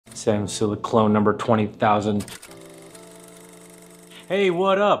Sam Silicone number 20,000. Hey,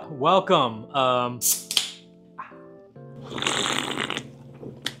 what up? Welcome.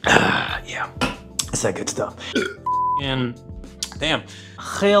 Yeah, it's that good stuff. And damn,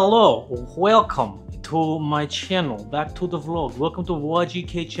 hello, welcome to my channel. Back to the vlog. Welcome to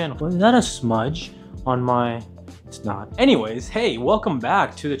YGK channel. Was that a smudge on my? It's not. Anyways, hey, welcome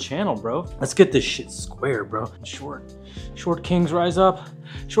back to the channel, bro. Let's get this shit square, bro. Short kings rise up.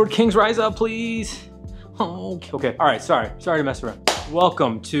 Short kings rise up, please. Oh, okay. All right, sorry to mess around.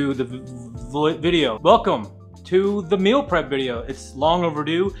 Welcome to the video. Welcome to the meal prep video. It's long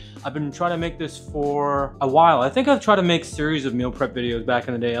overdue. I've been trying to make this for a while. I think I've tried to make series of meal prep videos back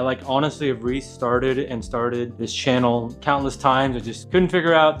in the day. I honestly have restarted and started this channel countless times. I just couldn't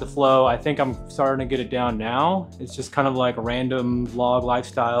figure out the flow. I think I'm starting to get it down now. It's just kind of like a random vlog,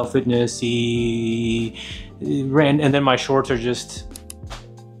 lifestyle, fitnessy, and then my shorts are just,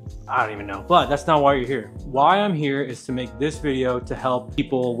 I don't even know. But that's not why you're here. Why I'm here is to make this video to help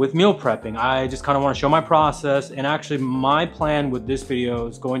people with meal prepping. I just kind of want to show my process, and actually my plan with this video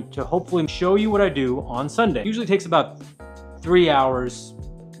is going to hopefully show you what I do on Sunday. It usually takes about 3 hours,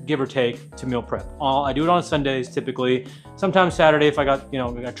 give or take, to meal prep. I do it on Sundays typically. Sometimes Saturday if I got,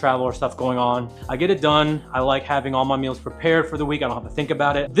 we got travel or stuff going on. I get it done. I like having all my meals prepared for the week. I don't have to think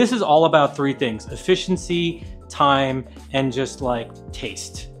about it. This is all about three things: efficiency, time, and just like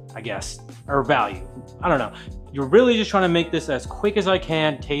taste, I guess, or value. I don't know. You're really just trying to make this as quick as I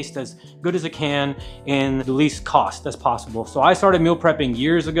can, taste as good as it can, in the least cost as possible. So I started meal prepping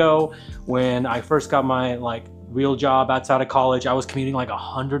years ago when I first got my real job outside of college. I was commuting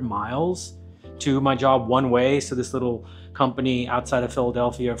 100 miles to my job one way. So this little company outside of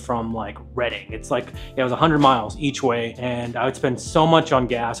Philadelphia from Reading. It's it was 100 miles each way, and I would spend so much on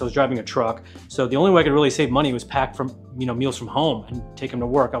gas. I was driving a truck. So the only way I could really save money was pack from, meals from home and take them to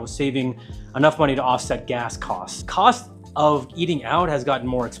work. I was saving enough money to offset gas costs. Cost of eating out has gotten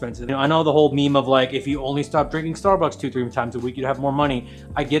more expensive. I know the whole meme of if you only stop drinking Starbucks 2-3 times a week, you'd have more money.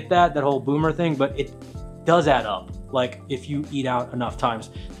 I get that whole boomer thing, but it does add up. If you eat out enough times.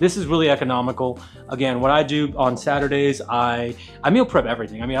 This is really economical. Again, what I do on Saturdays, I meal prep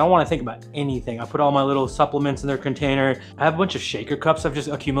everything. I don't want to think about anything. I put all my little supplements in their container. I have a bunch of shaker cups I've just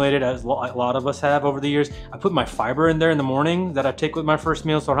accumulated, as a lot of us have over the years. I put my fiber in there in the morning that I take with my first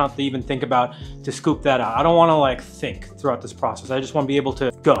meal, so I don't have to even think about to scoop that out. I don't want to think throughout this process. I just want to be able to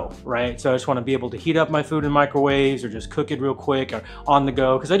go, right? So I just want to be able to heat up my food in microwaves or just cook it real quick or on the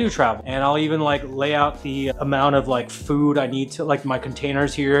go, because I do travel. And I'll even lay out the amount of food I need to, my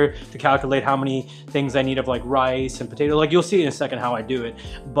containers here, to calculate how many things I need of rice and potato. You'll see in a second how I do it.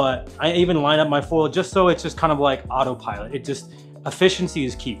 But I even line up my foil just so it's just kind of autopilot. It just, efficiency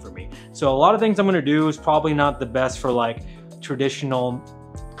is key for me. So a lot of things I'm gonna do is probably not the best for traditional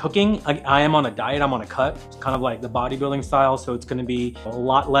cooking. I am on a diet, I'm on a cut. It's kind of the bodybuilding style. So it's gonna be a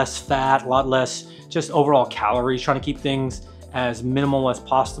lot less fat, a lot less just overall calories, trying to keep things as minimal as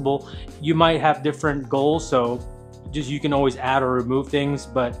possible. You might have different goals, so just you can always add or remove things,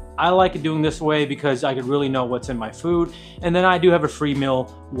 but I like it doing this way because I could really know what's in my food. And then I do have a free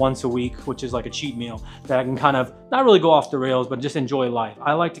meal once a week, which is a cheat meal that I can kind of not really go off the rails, but just enjoy life.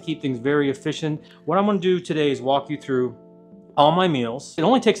 I like to keep things very efficient. What I'm gonna do today is walk you through all my meals. It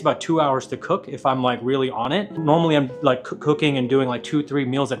only takes about 2 hours to cook if I'm really on it. Normally I'm cooking and doing 2-3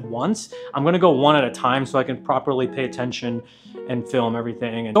 meals at once. I'm gonna go one at a time so I can properly pay attention and film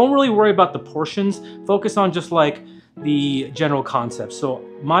everything. And don't really worry about the portions. Focus on just the general concept. So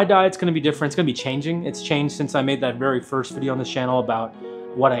my diet's gonna be different. It's gonna be changing. It's changed since I made that very first video on this channel about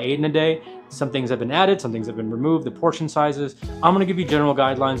what I ate in a day. Some things have been added, some things have been removed, the portion sizes. I'm gonna give you general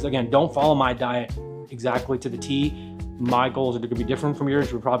guidelines. Again, don't follow my diet exactly to the T. My goals are going to be different from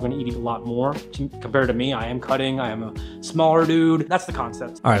yours. You're probably going to eat a lot more compared to me. I am cutting. I am a smaller dude. That's the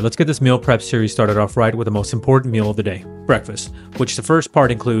concept. All right, let's get this meal prep series started off right with the most important meal of the day, breakfast, which the first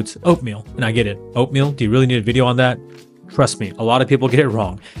part includes oatmeal. And I get it. Oatmeal, do you really need a video on that? Trust me, a lot of people get it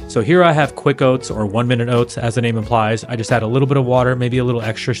wrong. So here I have quick oats, or 1-minute oats, as the name implies. I just add a little bit of water, maybe a little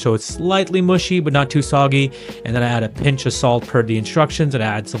extra, so it's slightly mushy, but not too soggy. And then I add a pinch of salt per the instructions. It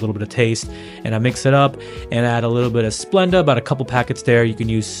adds a little bit of taste. And I mix it up and add a little bit of Splenda, about a couple packets there. You can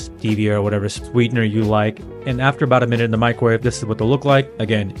use stevia or whatever sweetener you like. And after about a minute in the microwave, this is what they'll look like.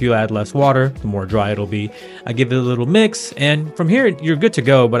 Again, if you add less water, the more dry it'll be. I give it a little mix, and from here, you're good to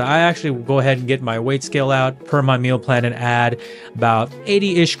go. But I actually will go ahead and get my weight scale out per my meal plan and add about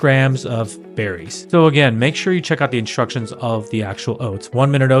 80-ish grams of berries. So again, make sure you check out the instructions of the actual oats.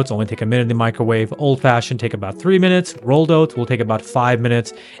 1 minute oats only take a minute in the microwave. Old fashioned take about 3 minutes. Rolled oats will take about 5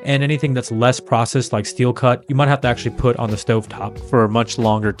 minutes. And anything that's less processed like steel cut, you might have to actually put on the stovetop for a much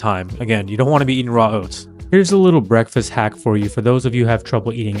longer time. Again, you don't want to be eating raw oats. Here's a little breakfast hack for you for those of you who have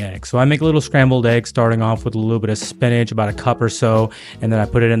trouble eating eggs. So I make a little scrambled egg starting off with a little bit of spinach, about a cup or so, and then I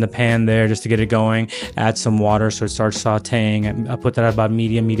put it in the pan there just to get it going. Add some water so it starts sauteing. I put that at about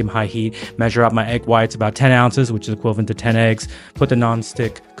medium-high heat. Measure out my egg whites, about 10 ounces, which is equivalent to 10 eggs. Put the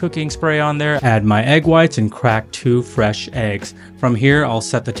non-stick cooking spray on there. Add my egg whites and crack 2 fresh eggs. From here, I'll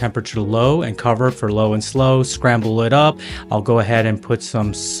set the temperature to low and cover for low and slow. Scramble it up. I'll go ahead and put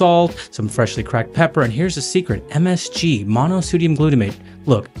some salt, some freshly cracked pepper, and here's the secret: MSG, monosodium glutamate.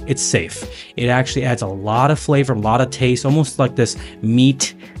 Look, it's safe. It actually adds a lot of flavor, a lot of taste, almost like this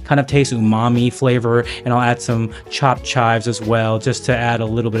meat kind of taste, umami flavor. And I'll add some chopped chives as well, just to add a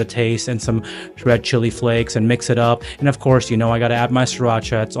little bit of taste, and some red chili flakes, and mix it up. And of course, you know I gotta add my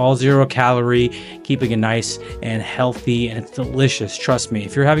sriracha. It's all 0 calorie, keeping it nice and healthy, and it's delicious. Trust me,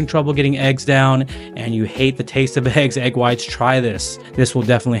 if you're having trouble getting eggs down and you hate the taste of eggs, egg whites, try this. This will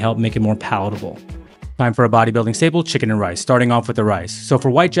definitely help make it more palatable. Time for a bodybuilding staple, chicken and rice. Starting off with the rice. So for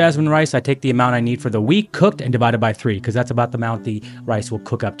white jasmine rice, I take the amount I need for the week cooked and divide it by 3, because that's about the amount the rice will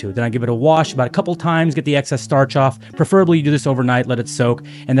cook up to. Then I give it a wash about a couple times, get the excess starch off. Preferably you do this overnight, let it soak,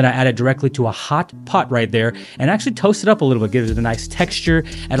 and then I add it directly to a hot pot right there, and actually toast it up a little bit, gives it a nice texture.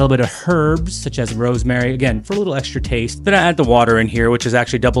 Add a little bit of herbs such as rosemary, again for a little extra taste. Then I add the water in here, which is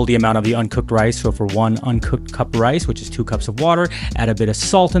actually double the amount of the uncooked rice. So for 1 uncooked cup rice, which is 2 cups of water, add a bit of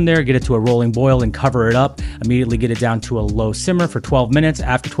salt in there, get it to a rolling boil, and cover it up. Immediately get it down to a low simmer for 12 minutes.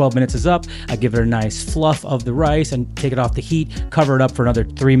 After 12 minutes is up, I give it a nice fluff of the rice and take it off the heat, cover it up for another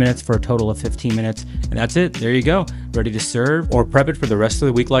 3 minutes for a total of 15 minutes. And that's it. There you go. Ready to serve or prep it for the rest of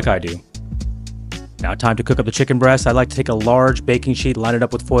the week like I do. Now, time to cook up the chicken breast. I like to take a large baking sheet, line it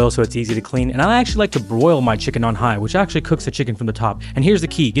up with foil so it's easy to clean, and I actually like to broil my chicken on high, which actually cooks the chicken from the top. And here's the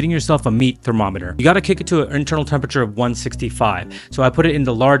key: getting yourself a meat thermometer. You got to kick it to an internal temperature of 165. So I put it in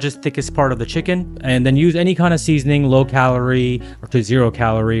the largest, thickest part of the chicken, and then use any kind of seasoning, low calorie or to 0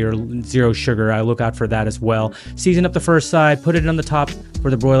 calorie or 0 sugar. I look out for that as well. Season up the first side, put it on the top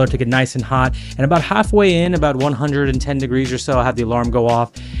for the broiler to get nice and hot, and about halfway in, about 110 degrees or so, I have the alarm go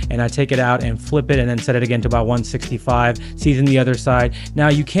off, and I take it out and flip it, and then set it again to about 165. Season the other side. Now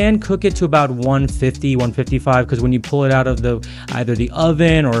you can cook it to about 150, 155, because when you pull it out of either the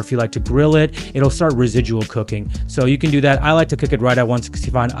oven, or if you like to grill it, it'll start residual cooking. So you can do that. I like to cook it right at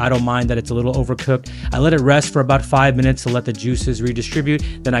 165. I don't mind that it's a little overcooked. I let it rest for about 5 minutes to let the juices redistribute.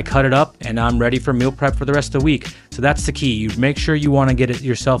 Then I cut it up, and I'm ready for meal prep for the rest of the week. So that's the key. You make sure you want to get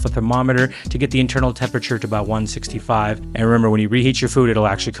yourself a thermometer to get the internal temperature to about 165. And remember, when you reheat your food, it'll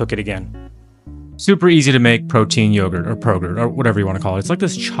actually cook it again. Super easy to make protein yogurt, or Progurt, or whatever you want to call it. It's like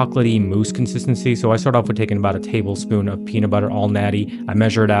this chocolatey mousse consistency. So I start off with taking about a tablespoon of peanut butter, all natty. I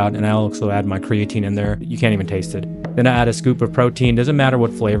measure it out, and I also add my creatine in there. You can't even taste it. Then I add a scoop of protein. Doesn't matter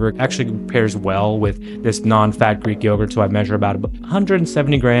what flavor. It actually pairs well with this non-fat Greek yogurt. So I measure about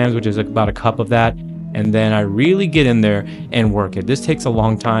 170 grams, which is about a cup of that. And then I really get in there and work it. This takes a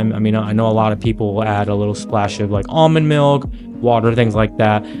long time. I mean, I know a lot of people will add a little splash of like almond milk, water, things like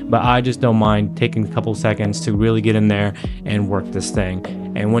that, but I just don't mind taking a couple seconds to really get in there and work this thing.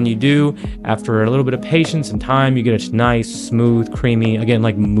 And when you do, after a little bit of patience and time, you get a nice, smooth, creamy, again,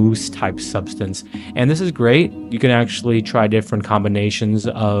 like mousse type substance. And this is great. You can actually try different combinations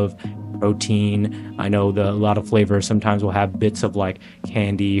of protein. I know a lot of flavors sometimes will have bits of like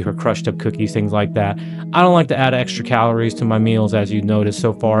candy or crushed up cookies, things like that. I don't like to add extra calories to my meals, as you've noticed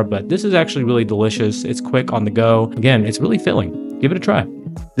so far, but this is actually really delicious. It's quick on the go. Again, it's really filling. Give it a try.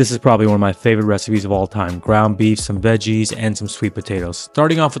 This is probably one of my favorite recipes of all time. Ground beef, some veggies, and some sweet potatoes.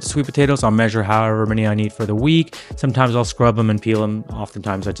 Starting off with the sweet potatoes, I'll measure however many I need for the week. Sometimes I'll scrub them and peel them.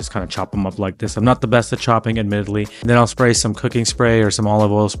 Oftentimes I just kind of chop them up like this. I'm not the best at chopping, admittedly. And then I'll spray some cooking spray or some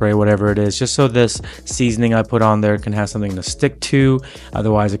olive oil spray, whatever it is, just so this seasoning I put on there can have something to stick to.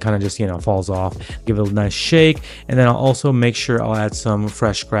 Otherwise it kind of just, falls off. Give it a nice shake. And then I'll also make sure I'll add some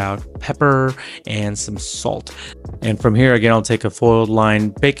fresh ground pepper and some salt. And from here, again, I'll take a foiled lined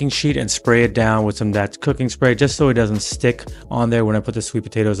baking sheet and spray it down with some of that cooking spray, just so it doesn't stick on there when I put the sweet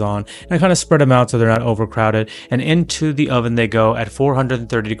potatoes on. And I kind of spread them out so they're not overcrowded. And into the oven they go at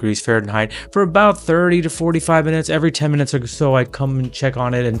 430 degrees Fahrenheit for about 30 to 45 minutes. Every 10 minutes or so, I come and check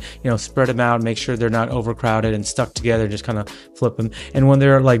on it and, spread them out, make sure they're not overcrowded and stuck together, just kind of flip them. And when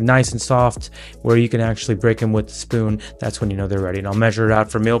they're like nice and soft, where you can actually break them with the spoon, that's when you know they're ready. And I'll measure it out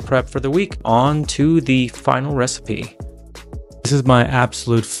for meal prep for the week. On to the final recipe. This This is my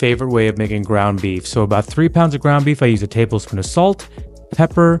absolute favorite way of making ground beef. So about 3 pounds of ground beef, I use a tablespoon of salt,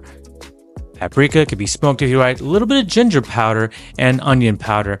 pepper, paprika, it could be smoked if you like, a little bit of ginger powder and onion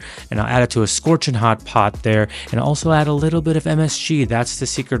powder. And I'll add it to a scorching hot pot there. And I'll also add a little bit of MSG. That's the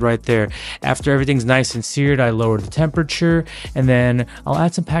secret right there. After everything's nice and seared, I lower the temperature. And then I'll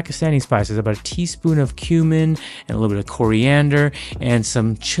add some Pakistani spices, about a teaspoon of cumin and a little bit of coriander and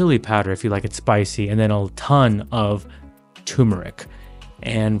some chili powder if you like it spicy. And then a ton of turmeric.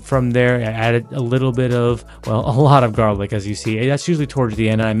 And from there, I added a little bit of, well, a lot of garlic, as you see. That's usually towards the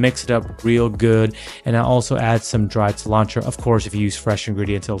end, and I mix it up real good. And I also add some dried cilantro. Of course, if you use fresh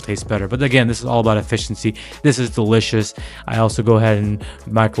ingredients, it'll taste better. But again, this is all about efficiency. This is delicious. I also go ahead and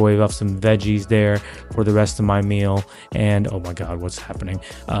microwave up some veggies there for the rest of my meal. And oh my God, what's happening?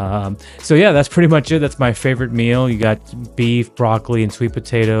 So yeah, that's pretty much it. That's my favorite meal. You got beef, broccoli, and sweet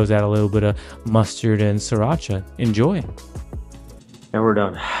potatoes. Add a little bit of mustard and sriracha. Enjoy. And we're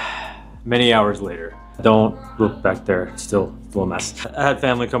done. Many hours later. Don't look back there, it's still a mess. I had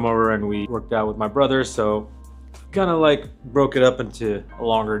family come over and we worked out with my brother, so kind of like broke it up into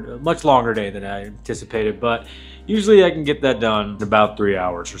a much longer day than I anticipated, but usually I can get that done in about 3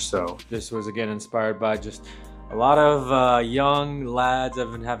 hours or so. This was again inspired by just a lot of young lads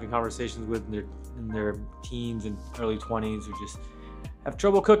I've been having conversations with in their teens and early 20s who just have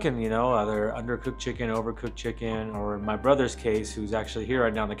trouble cooking, you know, either undercooked chicken, overcooked chicken, or in my brother's case, who's actually here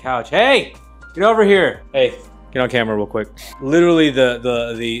right now on the couch. Hey, get over here. Hey, get on camera real quick. Literally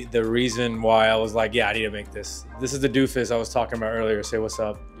the reason why I was like, yeah, I need to make this. This is the doofus I was talking about earlier. Say what's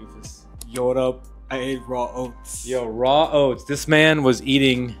up, doofus. Yo, what up? I ate raw oats. Yo, raw oats. This man was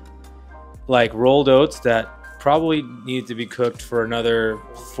eating like rolled oats that probably needed to be cooked for another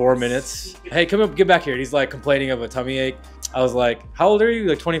 4 minutes. Hey, come up, get back here. He's like complaining of a tummy ache. I was like, how old are you?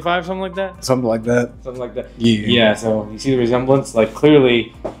 Like 25, something like that? Something like that. Something like that. Yeah. Yeah, so you see the resemblance? Like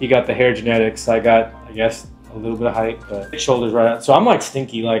clearly he got the hair genetics. I got, I guess, a little bit of height, but shoulders right out. So I'm like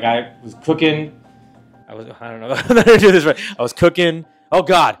stinky. Like I was cooking. I don't know how to do this right. I was cooking. Oh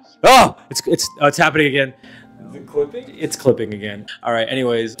God. Oh, it's happening again. Is it clipping? It's clipping again. All right,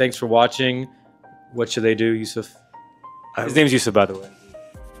 anyways, thanks for watching. What should they do, Yusuf? His name's Yusuf, by the way.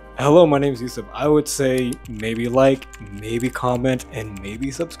 Hello, my name's Yusuf. I would say maybe like, maybe comment, and maybe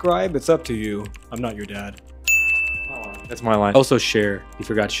subscribe. It's up to you. I'm not your dad. Oh, that's my line. Also share. You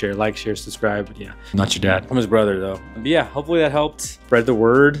forgot to share. Like, share, subscribe. But yeah, not your dad. I'm his brother though. But yeah, hopefully that helped. Spread the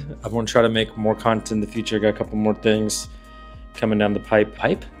word. I want to try to make more content in the future. Got a couple more things coming down the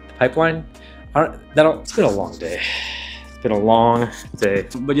pipeline. It's been a long day. Been a long day.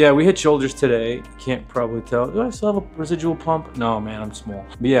 But yeah, we hit shoulders today. Can't probably tell. Do I still have a residual plump? No, man, I'm small.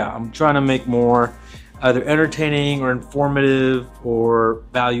 But yeah, I'm trying to make more either entertaining or informative or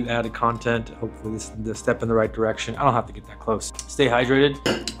value-added content. Hopefully this is the step in the right direction. I don't have to get that close. Stay hydrated.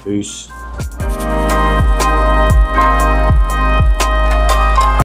 Peace.